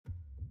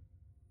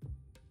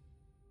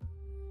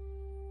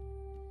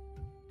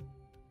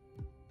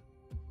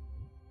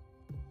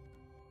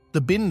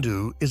The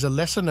Bindu is a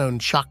lesser-known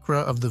chakra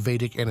of the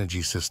Vedic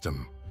energy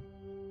system.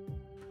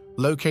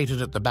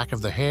 Located at the back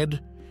of the head,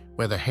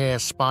 where the hair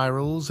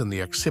spirals and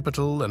the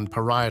occipital and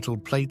parietal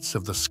plates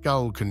of the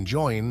skull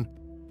conjoin,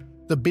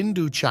 the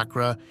Bindu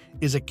Chakra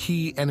is a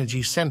key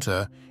energy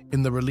center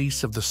in the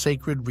release of the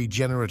sacred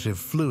regenerative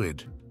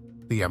fluid,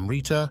 the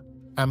Amrita,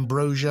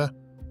 Ambrosia,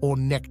 or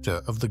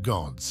nectar of the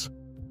gods.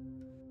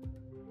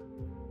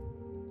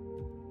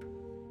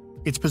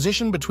 Its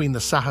position between the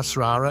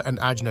Sahasrara and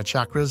Ajna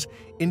chakras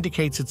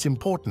indicates its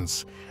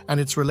importance and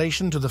its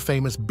relation to the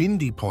famous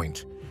Bindi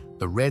point,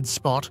 the red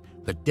spot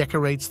that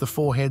decorates the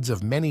foreheads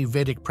of many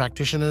Vedic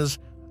practitioners,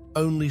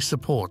 only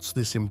supports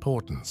this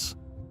importance.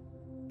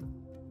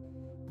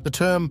 The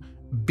term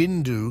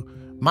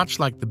Bindu, much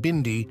like the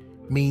Bindi,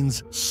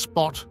 means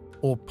spot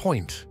or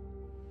point.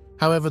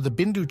 However, the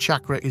Bindu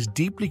Chakra is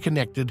deeply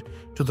connected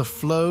to the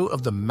flow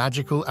of the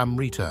magical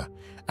Amrita,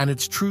 and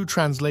its true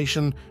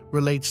translation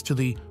relates to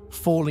the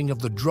falling of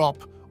the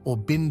drop or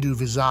Bindu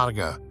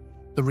Visarga,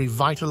 the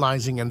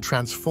revitalizing and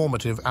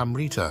transformative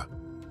Amrita.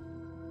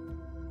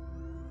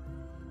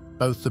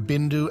 Both the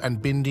Bindu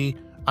and Bindi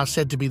are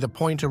said to be the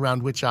point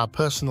around which our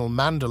personal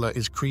mandala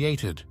is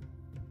created,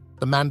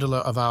 the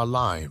mandala of our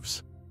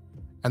lives,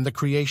 and the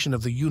creation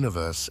of the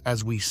universe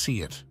as we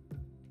see it.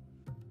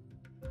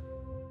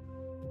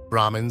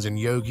 Brahmins and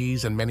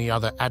yogis and many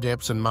other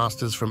adepts and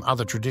masters from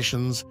other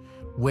traditions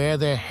wear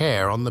their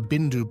hair on the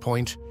Bindu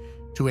point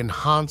to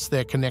enhance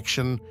their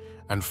connection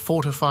and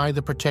fortify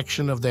the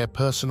protection of their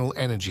personal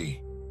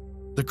energy,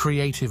 the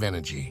creative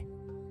energy.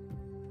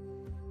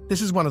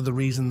 This is one of the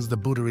reasons the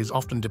Buddha is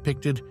often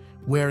depicted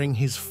wearing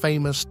his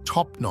famous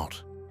top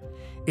knot.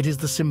 It is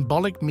the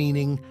symbolic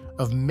meaning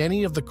of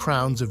many of the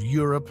crowns of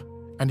Europe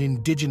and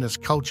indigenous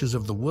cultures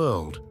of the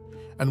world,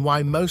 and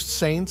why most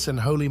saints and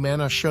holy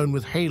men are shown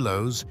with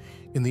halos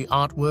in the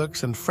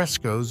artworks and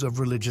frescoes of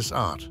religious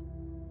art.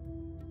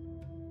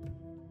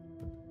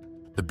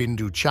 The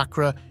Bindu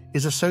Chakra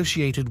is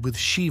associated with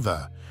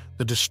Shiva,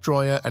 the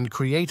destroyer and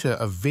creator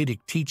of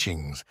Vedic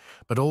teachings,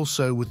 but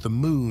also with the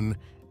moon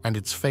and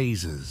its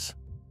phases.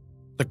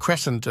 The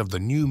crescent of the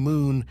new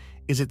moon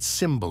is its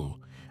symbol,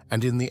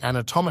 and in the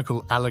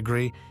anatomical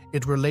allegory,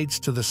 it relates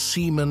to the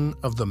semen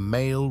of the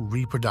male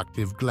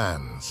reproductive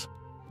glands.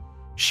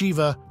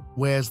 Shiva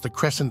wears the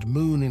crescent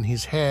moon in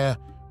his hair,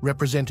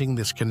 representing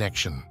this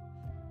connection.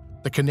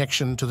 The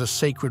connection to the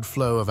sacred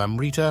flow of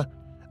Amrita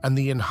and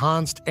the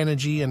enhanced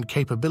energy and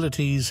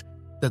capabilities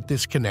that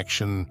this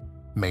connection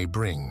may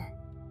bring.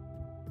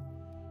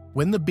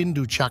 When the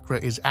Bindu Chakra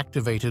is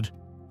activated,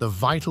 the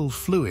vital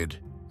fluid,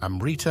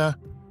 Amrita,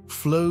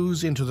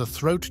 flows into the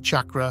throat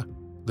chakra,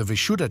 the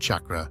Vishuddha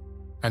chakra,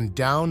 and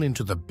down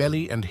into the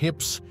belly and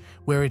hips,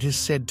 where it is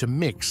said to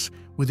mix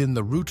within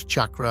the root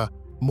chakra,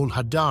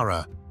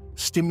 Muladhara,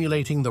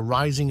 stimulating the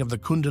rising of the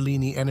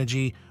Kundalini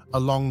energy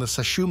along the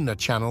Sushumna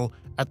channel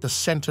at the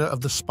center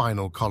of the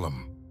spinal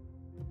column.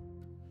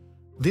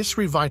 This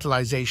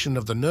revitalization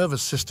of the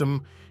nervous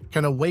system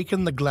can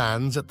awaken the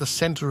glands at the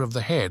center of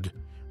the head,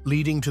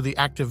 leading to the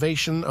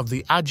activation of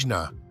the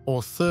Ajna,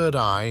 or third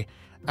eye,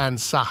 and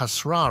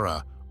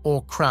Sahasrara,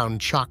 or crown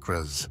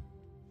chakras.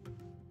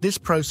 This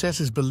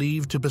process is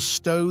believed to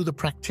bestow the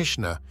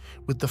practitioner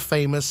with the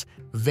famous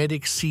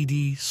Vedic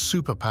Siddhi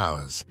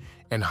superpowers,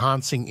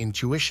 enhancing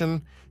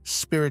intuition,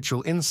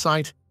 spiritual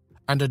insight,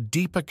 and a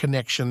deeper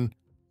connection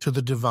to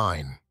the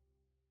divine.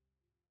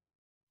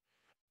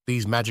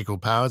 These magical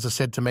powers are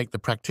said to make the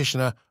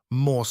practitioner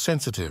more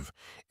sensitive,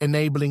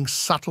 enabling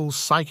subtle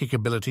psychic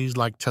abilities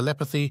like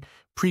telepathy,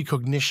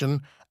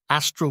 precognition,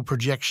 astral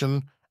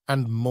projection,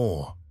 and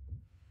more.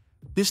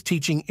 This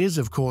teaching is,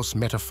 of course,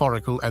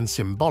 metaphorical and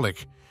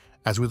symbolic,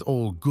 as with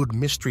all good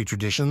mystery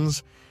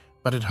traditions,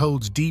 but it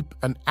holds deep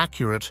and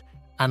accurate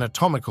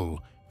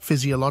anatomical,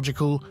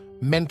 physiological,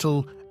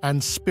 mental,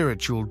 and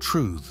spiritual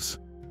truths.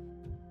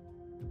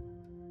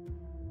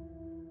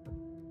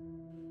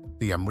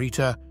 The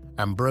Amrita,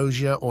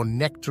 Ambrosia, or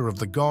nectar of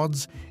the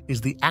gods is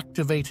the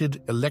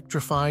activated,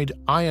 electrified,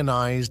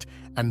 ionized,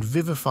 and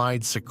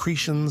vivified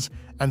secretions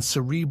and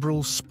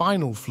cerebral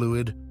spinal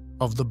fluid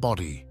of the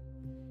body.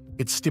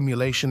 Its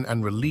stimulation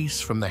and release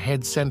from the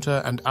head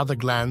center and other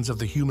glands of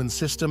the human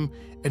system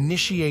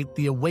initiate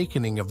the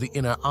awakening of the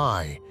inner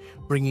eye,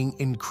 bringing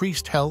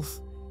increased health,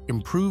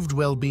 improved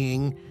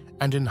well-being,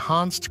 and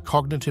enhanced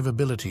cognitive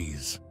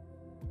abilities.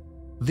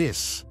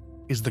 This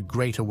is the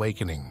Great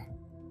Awakening.